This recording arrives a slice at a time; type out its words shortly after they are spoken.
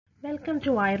Welcome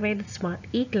to Ayurveda Smart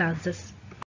Eclasses.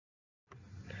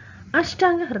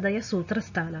 Ashtanga HRIDAYA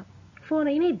SUTRASTHANA. For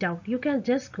any doubt, you can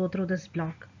just go through this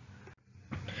block.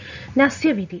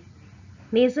 Nasya Vidhi.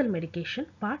 Nasal Medication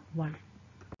Part 1.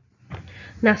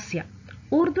 Nasya.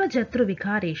 Urdhva Jatru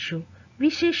Vikareshu.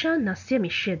 Vishesha Nasya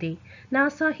Mishyade.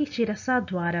 Nasahi Shirasa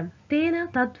Dwaram.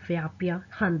 Tena Tad Vyapya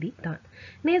Handi Tan.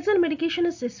 Nasal medication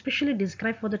is especially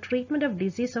described for the treatment of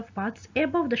disease of parts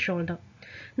above the shoulder.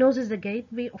 Nose is the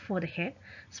gateway for the head.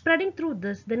 Spreading through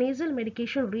this, the nasal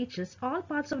medication reaches all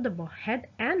parts of the head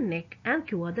and neck and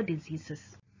cure the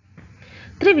diseases.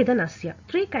 Trividha Nasya.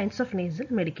 3 kinds of nasal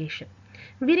medication.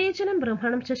 Virechanam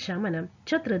Brahmanam cha Shamanam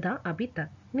cha Trida Abhitat.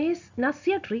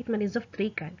 Nasya treatment is of 3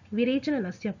 kinds. Virechana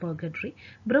Nasya purgatory,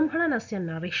 Brahmana Nasya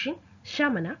nourishing,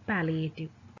 Shamana palliative.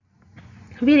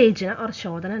 Virechana or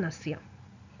Shodhana Nasya.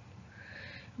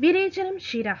 Virechanam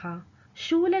Shiraha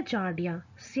Shula Jadya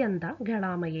Syanda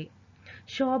Galamaye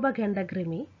Shobha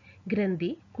Gandagrimi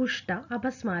Grandi Kushta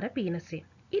Abhasmara Penase.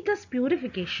 It does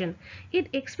purification. It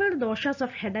expels the doshas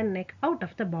of head and neck out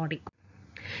of the body.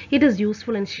 It is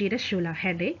useful in Shira Shula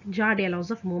headache, Jadya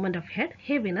loss of movement of head,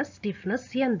 heaviness,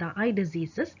 stiffness, Syanda eye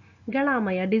diseases,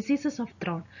 Galamaya diseases of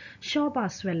throat,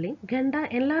 Shobha swelling, Ganda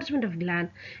enlargement of gland,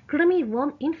 Krimi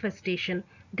worm infestation,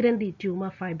 Grandi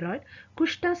tumor fibroid,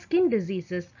 Kushta skin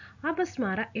diseases,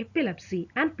 Abhasmara epilepsy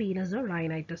and penis or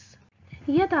rhinitis.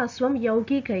 Yadaswam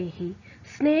yaugikaihi,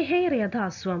 Snehair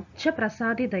cha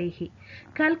prasadidaihi,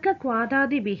 Kalka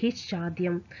kwadadibihi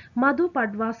chadyam, Madhu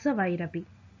padvasa vairapi.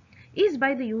 Is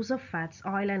by the use of fats,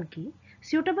 oil and ghee,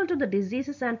 suitable to the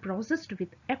diseases and processed with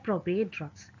appropriate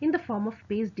drugs in the form of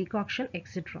paste decoction,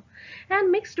 etc.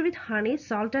 and mixed with honey,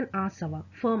 salt and asava,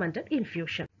 fermented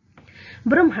infusion.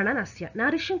 Brahmana Nasya,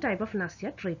 nourishing type of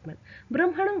Nasya treatment.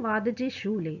 Brahmanam Vadaje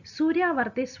Shule, Surya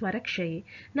Varte Swarakshaye,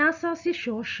 Nasasya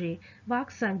Shoshe,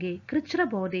 Vaksange, Krichra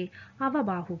Bode,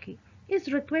 Avabahuki.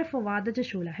 Is required for Vadaja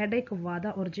Shula, headache of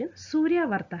Vada origin, Surya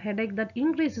Varta, headache that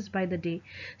increases by the day,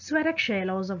 Swarakshaye,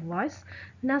 loss of voice,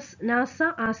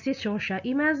 Nasa Asya Shosha,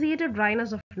 emaciated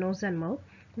dryness of nose and mouth,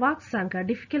 Vaksanka,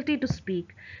 difficulty to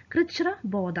speak, Krichra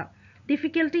Bodha,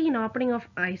 difficulty in opening of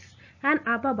eyes, and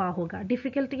Apabahuga,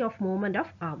 difficulty of movement of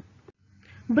arm.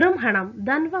 Brahmanam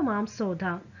Danva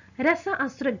Mamsodha Rasa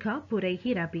Asragha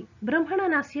Puraihi Rabi. Brahmana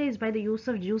Nasya is by the use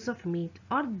of juice of meat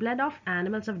or blood of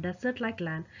animals of desert-like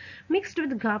land mixed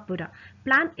with Gapura,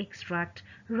 plant extract,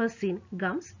 resin,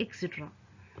 gums, etc.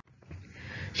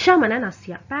 Shamana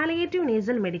Nasya, palliative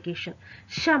nasal medication.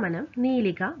 Shamanam,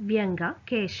 Nilika, Vyanga,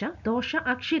 Kesha, Dosha,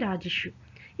 Akshirajishu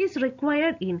is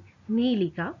required in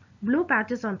Nilika, blue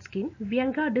patches on skin,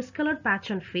 Vyanga, discolored patch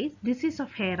on face, disease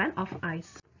of hair and of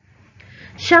eyes.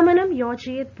 Shamanam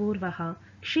Yojayet Purvaha,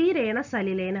 Kshirena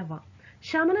Salilena Va.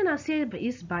 Shamana Nasya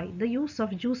is by the use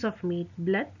of juice of meat,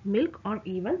 blood, milk or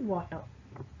even water.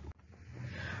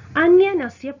 Anya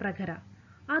Nasya Pragara.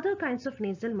 Other kinds of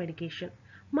nasal medication.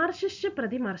 Marshascha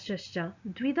Pradimarshascha,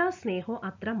 Dvida Sneho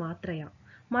Atra Matraya.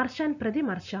 Marsha and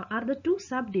Pradimarsha are the 2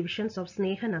 subdivisions of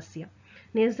Sneha Nasya,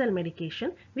 nasal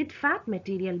medication with fat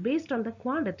material based on the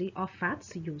quantity of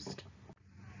fats used.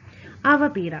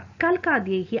 Avapeda.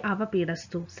 Kalkadyehi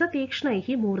avapedastu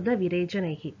satekshnaihi murda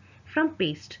virejanaihi. From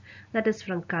paste, that is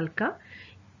from kalka,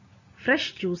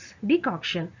 fresh juice,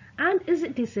 decoction, and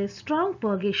it is a strong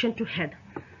purgation to head.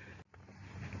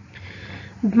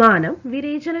 Dmanam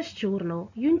Virejanaschurno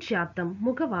Yunchatam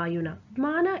Mukhavayuna.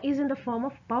 Dmana is in the form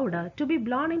of powder to be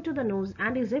blown into the nose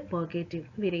and is a purgative.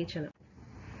 Virejana.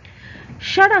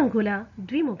 Shadangula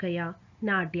Dvimukaya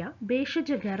Nadya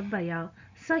Beshaja Garbhaya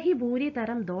Sahi Buri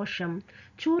Taram Dosham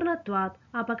Churnatvat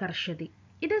Apakarshadi.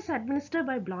 It is administered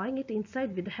by blowing it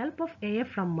inside with the help of air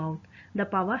from mouth. The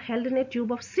power held in a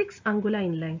tube of 6 angula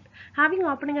in length. Having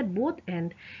opening at both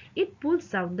ends, it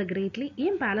pulls out the greatly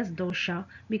imbalanced dosha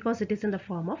because it is in the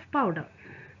form of powder.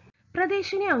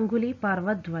 Pradeshini Anguli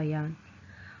Parvadvayan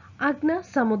Agna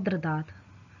Samudradat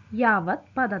Yavat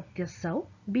Padatyasau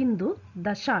Bindu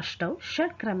Dashashtau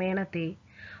Shad Kramenate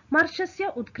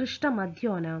Marshasya Utkrishta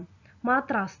Madhyona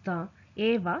Matrasta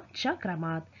Eva cha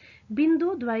Kramat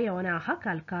Bindu Dvayonaha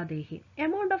Kalkadehi.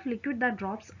 Amount of liquid that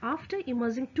drops after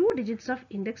immersing 2 digits of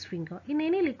index finger in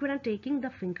any liquid and taking the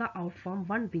finger out from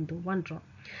 1 bindu, 1 drop.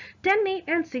 10, 8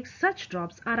 and 6 such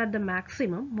drops are at the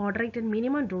maximum, moderate and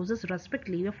minimum doses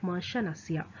respectively of Marsha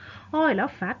Nasya, oil or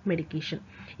fat medication.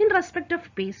 In respect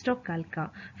of paste or kalka,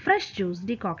 fresh juice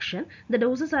decoction, the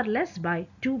doses are less by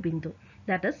 2 bindu,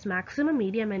 that is maximum,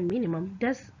 medium and minimum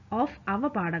dose of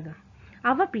Avapadaga.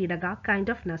 Avapedaga kind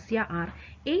of Nasya are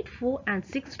 8, 4 and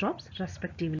 6 drops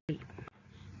respectively.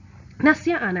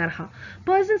 Nasya anarha.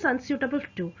 Persons unsuitable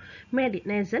to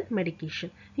nasal medication.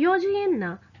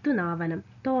 Yojayenna Tunavanam,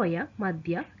 Toya,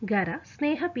 Madhya, Gara,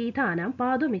 Sneha Pitanam,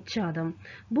 Padumichadam,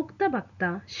 Bhukta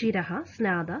Bhakta, Shiraha,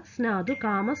 Snada, Snadu,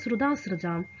 Kama, Sruda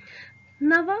Srajam,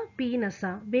 Nava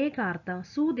Pinasa, Bekarta,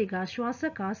 Sudiga,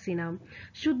 Shwasakasinam,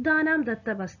 Shuddhanam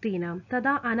Dattabastinam,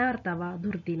 Tada Anartava,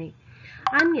 Durdine,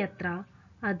 Anyatra,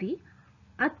 Adi,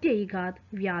 Atyaigat,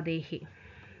 Vyadehi.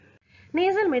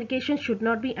 Nasal medication should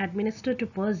not be administered to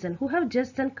persons who have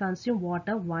just consumed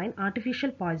water, wine,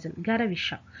 artificial poison,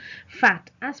 garavisha,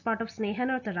 fat as part of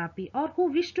snehana therapy or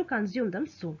who wish to consume them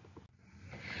soon.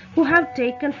 Who have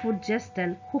taken food just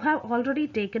then, who have already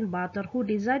taken bath or who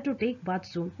desire to take bath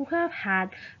soon, who have had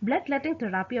bloodletting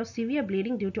therapy or severe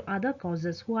bleeding due to other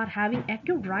causes, who are having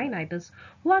acute rhinitis,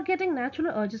 who are getting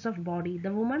natural urges of body,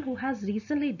 the woman who has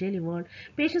recently delivered,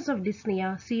 patients of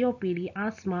dyspnea, COPD,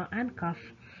 asthma and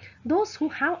cough. Those who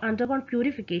have undergone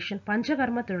purification,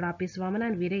 Panchakarma therapies, Vamana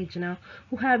and Virejana,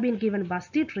 who have been given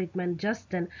basti treatment just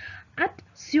then at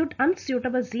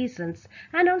unsuitable seasons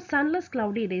and on sunless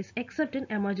cloudy days except in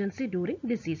emergency during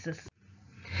diseases.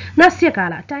 Nasya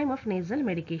Kala, time of nasal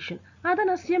medication.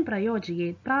 Adanasyam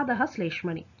prayojiye pradaha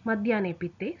sleshmani, madhyane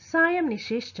pitte, sayam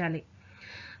nishesh chale.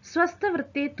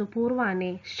 Swasthavritte tu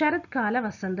purvane, sharadkala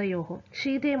vasandayoho,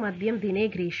 shide madhyam dine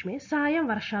grishme, sayam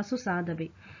varshasu sadhabe.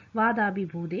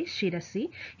 Vadabhibhude Shirasi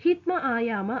Hitma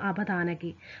Ayama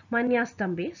Abhadanagi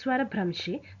Manyastambe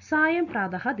Swarabhramshi Sayam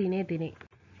Pradaha Dine Dine.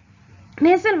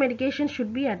 Nasal medication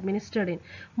should be administered in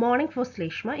morning for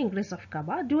Sleshma, increase of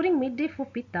Kaba, during midday for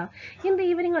Pitta, in the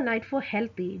evening or night for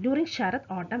healthy, during Sharat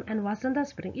autumn and Vasanta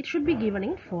spring it should be given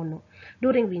in forenoon.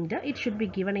 During winter it should be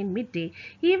given in midday,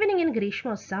 evening in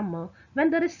Grishma or summer when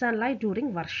there is sunlight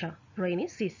during Varsha, rainy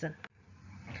season.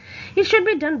 It should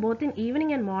be done both in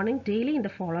evening and morning daily in the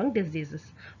following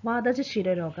diseases. Vadaja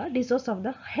Shiraroga, disease of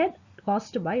the head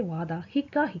caused by Vada,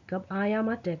 Hicca, hiccup,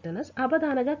 Ayama, tetanus,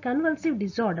 Abhadanaga, convulsive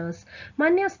disorders,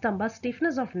 Manya Stamba,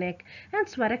 stiffness of neck, and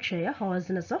Swarakshaya,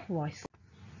 hoarseness of voice.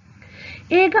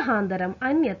 Egahandaram,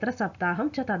 Anyatra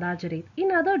Saptaham Chatadajarit.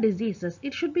 In other diseases,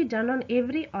 it should be done on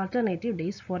every alternative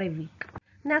days for a week.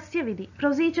 Nasya Vidhi,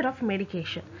 procedure of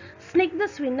medication. Snigdha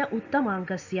Swinna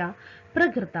Uttamangasya,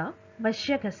 Pragrita,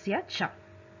 Vashyakasya cha.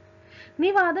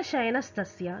 Nivada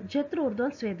Shayanastasya,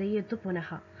 Jatrurdon Svedayetu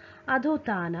Punaha.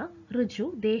 Adhotana,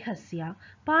 Ruju, Dehasya,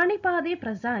 Panipade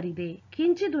Prasaride,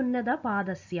 Kinchidunnada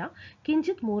Padasya,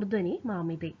 Kinchit Murdani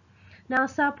Mamide.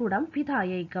 Nasapudam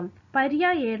Pithayekam,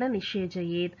 Paryayena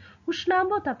Nishejayet,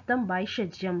 Ushnambo Taptam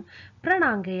Vaishajyam,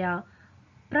 Pranangaya,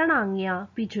 Pranangya,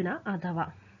 Pijuna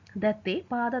Adhava. Datte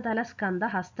Padadala Skanda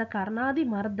Hasta Karnadi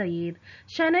Mardayed,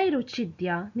 Shanai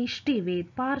Ruchidya, Nishtived,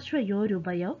 Parshva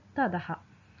Yorubaya, Tadaha.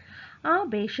 A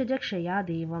Beshajakshaya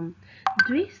Devam,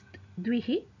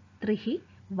 Dvihi, Trihi,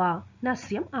 Va,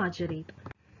 Nasyam Ajarit.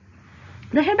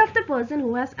 The head of the person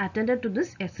who has attended to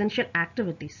these essential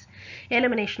activities,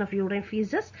 elimination of urine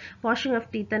feces, washing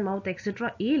of teeth and mouth,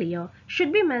 etc. earlier,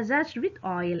 should be massaged with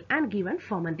oil and given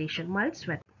fermentation, mild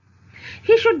sweat.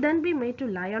 He should then be made to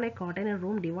lie on a cot in a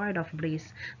room devoid of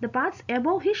breeze. The parts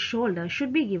above his shoulder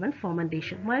should be given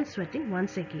fermentation, mild sweating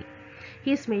once again.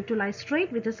 He is made to lie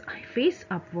straight with his face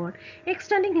upward,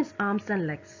 extending his arms and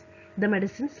legs. The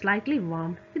medicine, slightly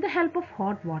warmed with the help of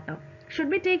hot water, should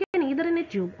be taken either in a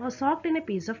tube or soaked in a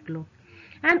piece of cloth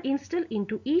and instilled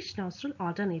into each nostril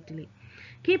alternately,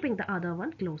 keeping the other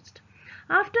one closed.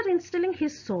 After instilling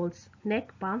his soles,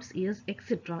 neck, palms, ears,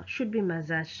 etc. should be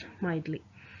massaged mildly.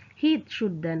 He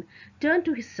should then turn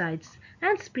to his sides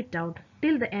and spit out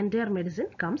till the entire medicine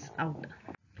comes out.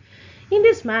 In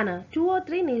this manner, 2 or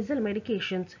 3 nasal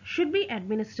medications should be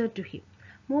administered to him.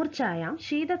 Murchayam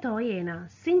Shidatoyena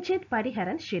Sinchit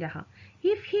Pariharan Shiraha.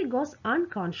 If he goes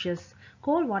unconscious,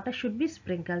 cold water should be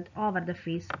sprinkled over the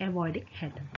face, avoiding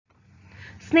head.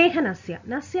 Snehanasya,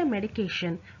 Nasya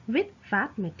medication with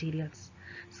fat materials.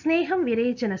 Sneham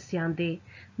Virejanasyande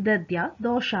Dadya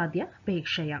Doshadya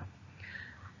Pekshaya.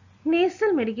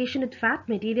 Nasal medication with fat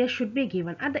material should be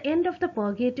given at the end of the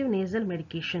purgative nasal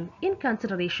medication in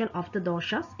consideration of the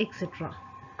doshas, etc.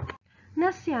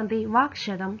 Nasyande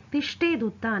Vakshadam Tishte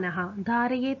Duttanaha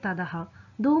Dharaye Tadaha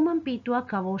Dhumam Pitwa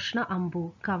Kavoshna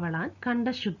Ambu Kavalan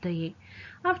Kanda Shuddhaye.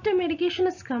 After medication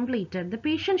is completed, the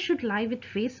patient should lie with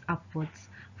face upwards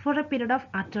for a period of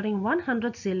uttering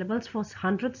 100 syllables for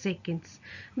 100 seconds.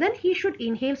 Then he should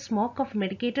inhale smoke of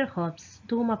medicated herbs,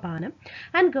 Dhumapanam,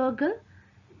 and gurgle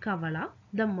Kavala,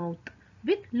 the mouth,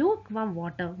 with lukewarm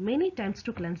water many times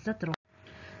to cleanse the throat.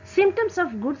 Symptoms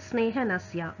of good Sneha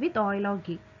Nasya with oil or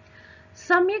ghee.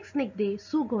 Samyak Snigde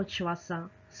Sugochvasa,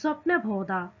 Swapna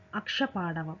Bhoda,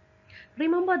 Akshapadava.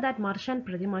 Remember that Marsha and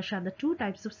Pradimarsha are the 2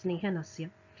 types of Sneha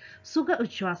Nasya. Sukha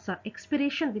Uchvasa,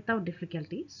 expiration without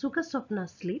difficulty. Sukha Swapna,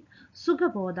 sleep.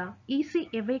 Sukha Bodha, easy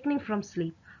awakening from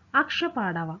sleep. Aksha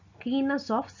Padava, keenness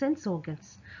of sense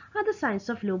organs, are the signs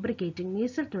of lubricating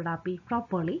nasal therapy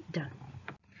properly done.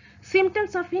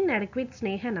 Symptoms of inadequate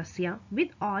Sneha Nasya with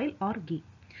oil or ghee.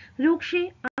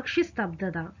 Rukshe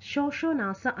Akshistabdada, Shosho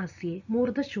Nasa Asye,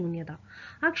 Murda Shunyada.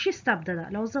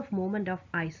 Akshistabdada, loss of movement of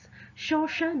eyes.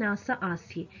 Shosha Nasa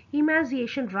Asye,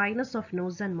 emaciation, dryness of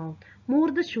nose and mouth.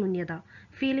 Murda Shunyada,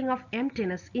 feeling of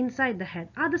emptiness inside the head,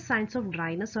 are the signs of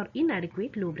dryness or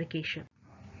inadequate lubrication.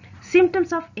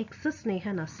 Symptoms of excess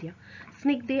Sneha Nasya.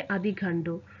 Snigde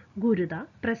Adhighandu, Guruda,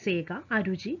 Prasega,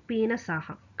 Aruji,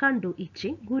 Penasaha. Kandu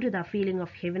itching, Guruda feeling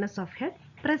of heaviness of head,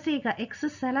 Prasega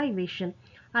excess salivation,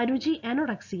 Aruji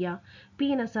anorexia,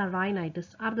 Penasa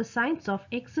rhinitis are the signs of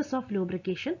excess of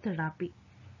lubrication therapy.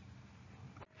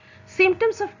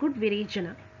 Symptoms of good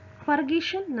virajana.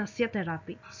 Purgation Nasya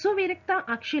therapy. Suvirakta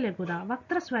Akshileguda,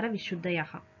 Vaktraswara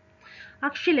Vishuddhayaha.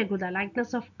 Akshileguda,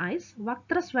 lightness of eyes,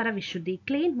 Vaktraswara Vishuddhi,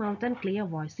 clean mouth and clear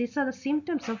voice. These are the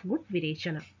symptoms of good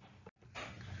virajana.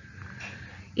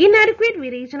 Inadequate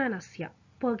virajana nasya,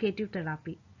 purgative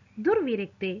therapy.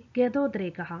 Durvirekte,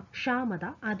 Gedodrekaha,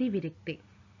 Shamada, Adivirekte.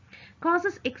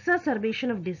 Causes exacerbation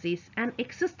of disease and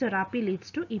excess therapy leads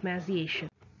to emaciation.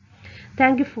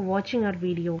 Thank you for watching our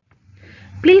video.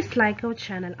 Please like our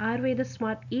channel Ayurveda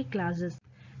Smart E-Classes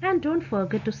and don't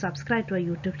forget to subscribe to our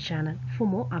YouTube channel for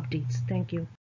more updates. Thank you.